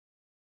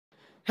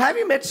Have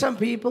you met some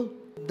people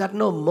that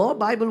know more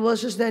Bible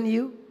verses than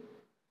you?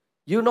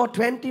 You know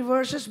 20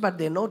 verses, but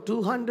they know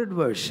 200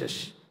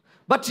 verses.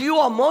 But you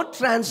are more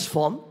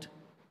transformed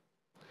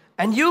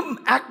and you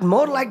act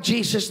more like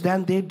Jesus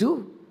than they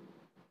do.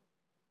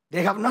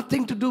 They have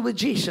nothing to do with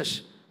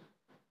Jesus,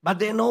 but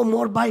they know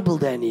more Bible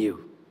than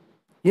you.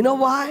 You know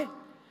why?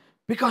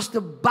 Because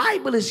the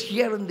Bible is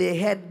here in their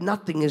head,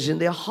 nothing is in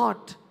their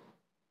heart.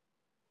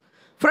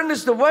 Friend,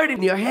 is the word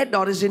in your head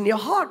or is in your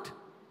heart?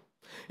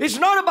 It's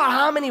not about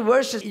how many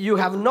verses you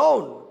have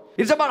known.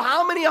 It's about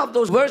how many of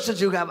those verses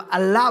you have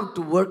allowed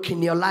to work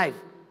in your life.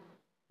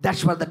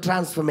 That's where the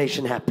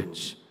transformation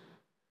happens.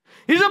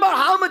 It's about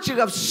how much you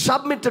have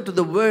submitted to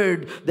the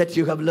word that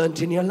you have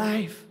learned in your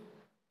life.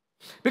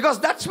 Because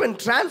that's when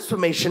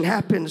transformation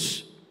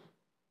happens.